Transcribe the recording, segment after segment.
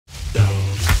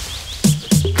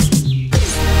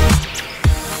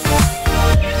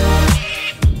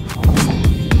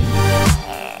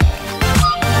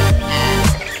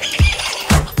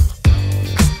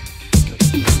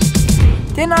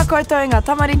koutou ngā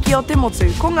tamariki o te motu,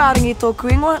 ko Ngarangi tōku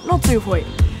ingoa no tūhoi.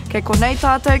 Kei konei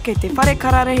tātou kei te whare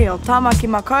kararehe o tāmaki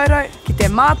makaurau, ki te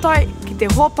mātai, ki te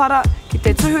hōpara, ki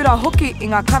te tuhura hoki i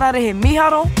ngā kararehe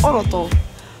miharo o roto.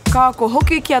 Ka ako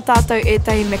hoki ki a tātou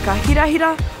ētahi me ka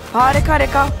hirahira,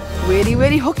 pāreka-reka,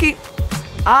 weri hoki.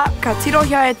 Ka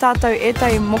tirohia e tātou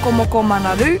ētahi mokomoko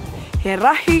manaru, he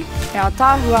rahi, he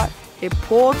atāhua, he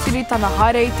pōtiri tana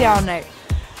haere i te ao nei.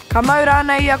 Ka mau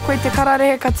rānei ia koe te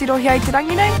kararehe ka tirohia i te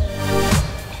rangi nei?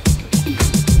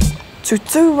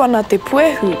 Tutū wana te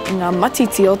puehu i ngā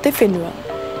matiti o te whenua.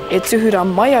 E tuhura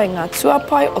mai ai ngā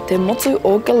tuapai o te motu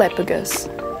o Galápagos.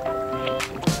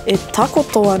 E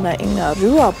takoto ana i ngā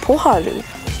rua poharu.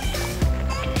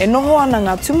 E noho ana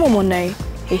ngā tumomo nei,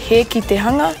 he ki te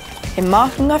hanga, he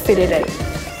māhunga whererei.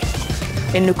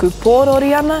 E nuku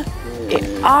pōrori ana, e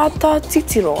āta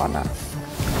titiro ana.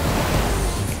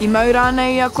 I mau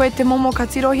rānei ia koe te momo ka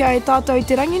tirohia e tātou i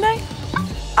te rangi nei?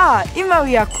 I mau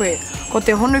ia koe, ko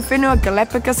te Honu-whenua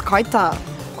Galápagos kaitā.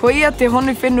 Ko ia te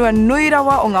Honu-whenua nui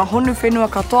rawa o ngā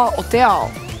Honu-whenua katoa o te ao.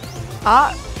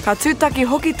 Ka tūtaki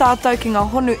hoki tātou ki ngā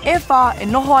honu Ep5 e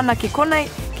noho ana ki konei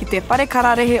ki te whare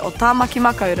kararehe o tāmaki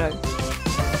makaurau.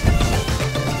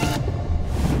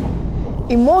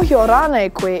 I mōhio rānei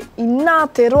koe i nā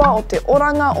te roa o te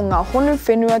oranga o ngā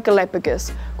Honu-whenua Galápagos.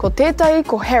 Ko tētahi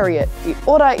ko Harriet, i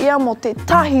ora ia mo te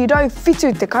tahi rau whitu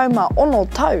te kauma ono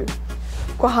tau.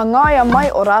 Ko hangaia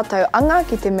mai o rātou anga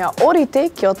ki te mea orite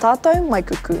ki o tātou mai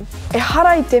kuku. E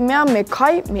hara i te mea me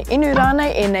kai me inu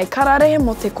rānei e nei kararehe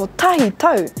mo te ko tahi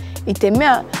tau. I te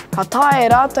mea, ka tae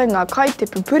rātou ngā kai te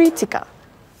pupuri tika.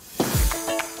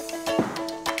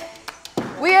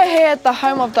 We are here at the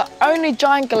home of the only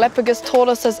giant Galápagos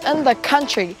tortoises in the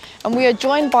country, and we are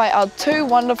joined by our two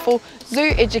wonderful zoo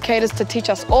educators to teach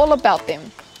us all about them.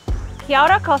 Kia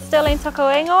ora, ko Sterling tōku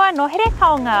ingoa, no here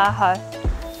kaunga aho.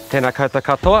 Tēnā koutou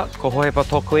katoa, ko Hōhepa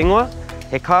tōku ingoa,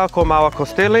 he kaa ko Māua ko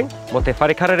Sterling, mo te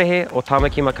whare kararehe o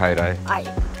tāmaki makaurau. Ai.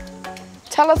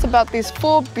 Tell us about these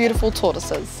 4 beautiful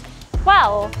tortoises.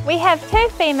 Well, we have 2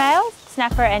 females,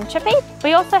 Snapper and Chippy.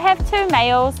 We also have 2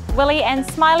 males, Willie and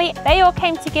Smiley. They all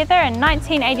came together in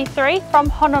 1983 from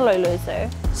Honolulu Zoo.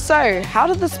 So, how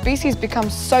did the species become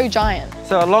so giant?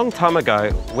 So a long time ago,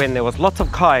 when there was lots of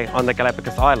kai on the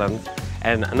Galápagos Islands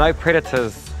and no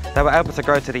predators, they were able to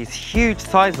grow to these huge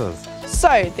sizes.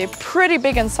 So, they're pretty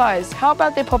big in size. How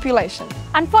about their population?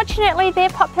 Unfortunately, their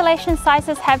population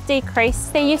sizes have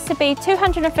decreased. There used to be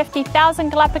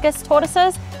 250,000 Galápagos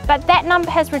tortoises, but that number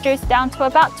has reduced down to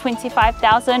about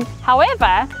 25,000.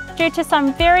 However, due to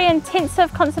some very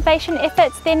intensive conservation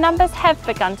efforts, their numbers have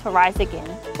begun to rise again.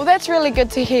 Well, that's really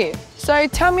good to hear. So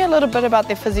tell me a little bit about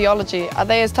their physiology. Are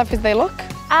they as tough as they look?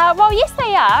 Well, yes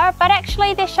they are, but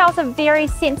actually their shells are very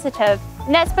sensitive,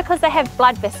 and that's because they have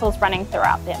blood vessels running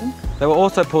throughout them. They will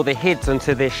also pull their heads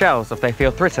into their shells if they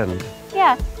feel threatened.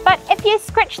 Yeah, but if you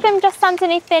scratch them just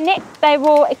underneath their neck, they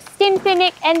will extend their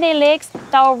neck and their legs,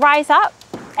 they'll rise up,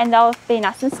 and they'll be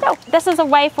nice and still. This is a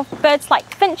way for birds like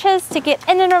finches to get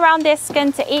in and around their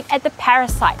skin to eat at the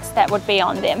parasites that would be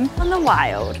on them in the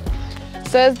wild.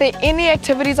 So is there any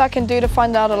activities I can do to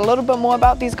find out a little bit more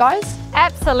about these guys?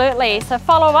 Absolutely, so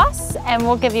follow us and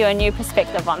we'll give you a new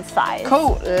perspective on size.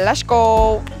 Cool, let's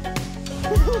go!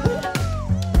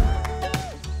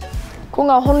 Ko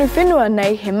ngā Honu-whenua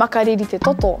nei he makariri te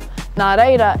toto. Nā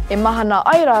reira, e mahana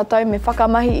ai rātou me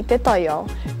whakamahi i te taiao,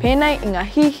 pēnei i ngā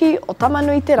hihi o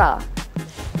tamanui te rā.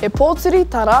 He pōturi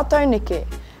tā rātou neke.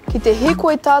 Ki te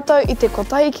hiko i tātou i te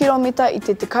 1 kiromita i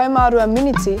te 12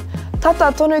 miniti,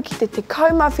 tata tonu ki te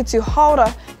 12 haora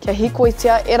kia hiko i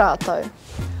tia e rātou.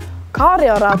 Ka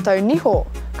reo rātou niho,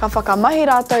 ka whakamahi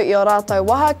rātou i o rātou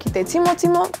waha ki te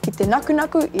timo, ki te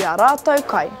naku i a rātou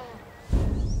kai.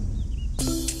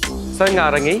 So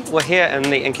Ngarangi, we're here in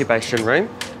the incubation room,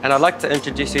 and I'd like to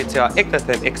introduce you to our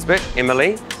ectotherm expert,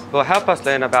 Emily, who will help us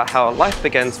learn about how life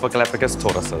begins for Galápagos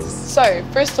tortoises. So,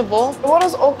 first of all, what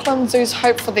does Auckland Zoo's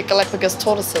hope for the Galápagos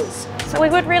tortoises? So we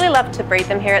would really love to breed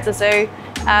them here at the zoo.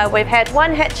 We've had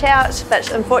one hatch out,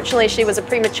 but unfortunately she was a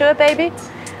premature baby,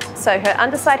 so her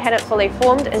underside hadn't fully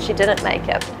formed and she didn't make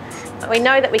it. We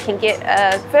know that we can get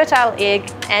a fertile egg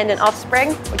and an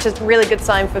offspring, which is a really good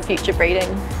sign for future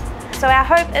breeding. So our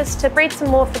hope is to breed some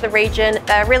more for the region.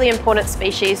 They're a really important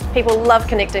species. People love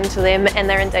connecting to them and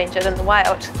they're endangered in the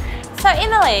wild. So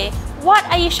Emily, what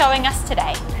are you showing us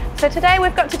today? So today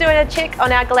we've got to do a check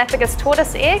on our Galápagos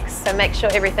tortoise eggs, so make sure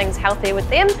everything's healthy with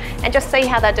them and just see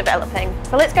how they're developing.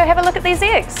 So let's go have a look at these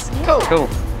eggs. Cool. Cool.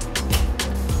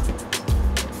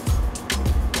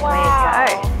 Wow.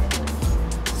 There you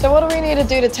go. So what do we need to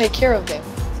do to take care of them?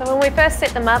 So when we first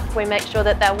set them up, we make sure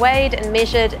that they're weighed and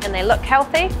measured and they look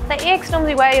healthy. The eggs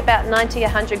normally weigh about 90 or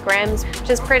 100 grams,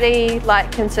 which is pretty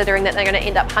light considering that they're going to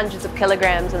end up hundreds of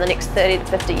kilograms in the next 30 to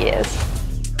 50 years.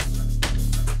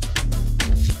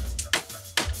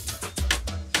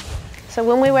 So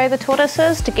when we weigh the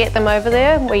tortoises, to get them over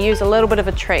there, we use a little bit of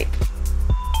a treat.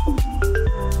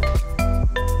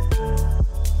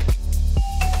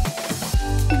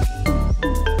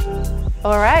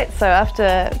 All right, so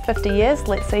after 50 years,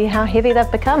 let's see how heavy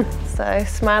they've become. So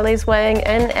Smiley's weighing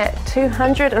in at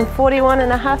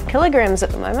 241.5 kilograms at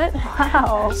the moment.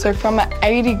 Wow. So from an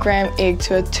 80-gram egg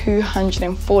to a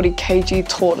 240 kg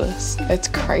tortoise. That's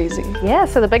crazy. Yeah,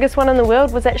 so the biggest one in the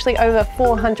world was actually over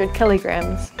 400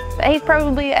 kilograms. But he's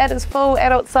probably at his full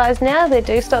adult size now. They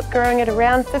do stop growing at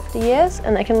around 50 years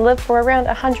and they can live for around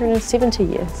 170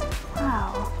 years.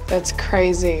 Wow. That's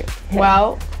crazy. Yeah.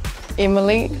 Well,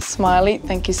 Emily, Smiley,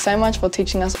 thank you so much for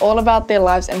teaching us all about their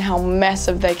lives and how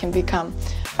massive they can become.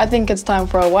 I think it's time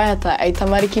for a waiata. E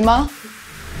tamariki mā?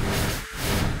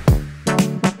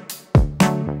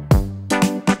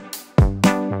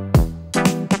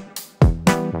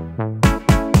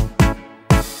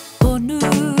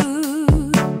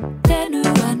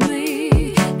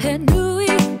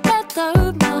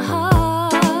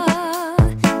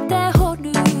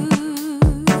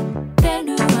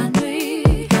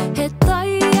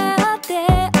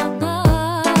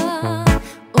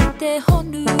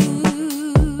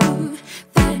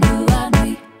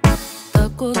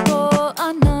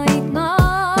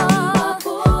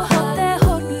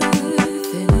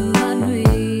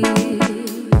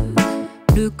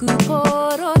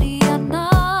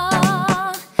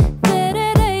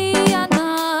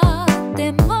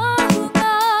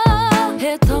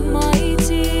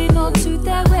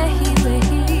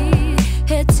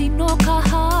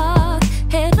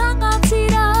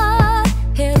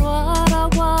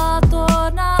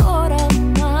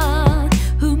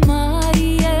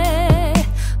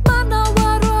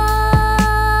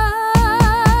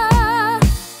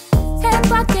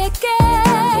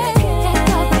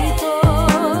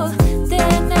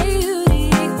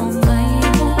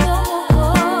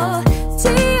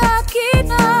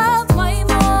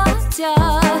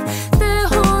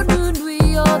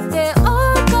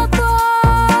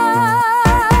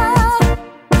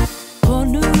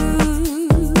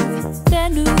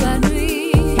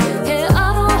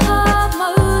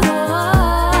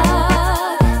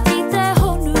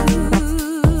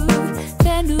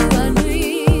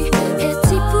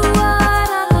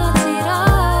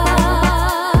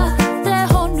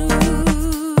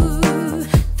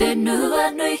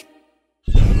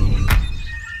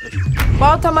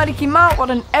 Well, tamariki mā,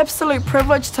 what an absolute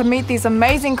privilege to meet these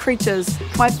amazing creatures.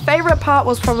 My favourite part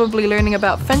was probably learning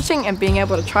about finching and being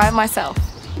able to try it myself.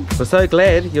 We're so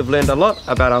glad you've learned a lot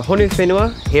about our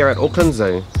Honu-whenua here at Auckland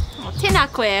Zoo.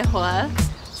 Tēnā koe hoa.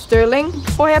 Sterling,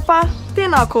 Hōhepa,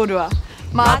 tēnā kōrua.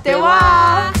 Mā te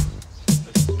wā!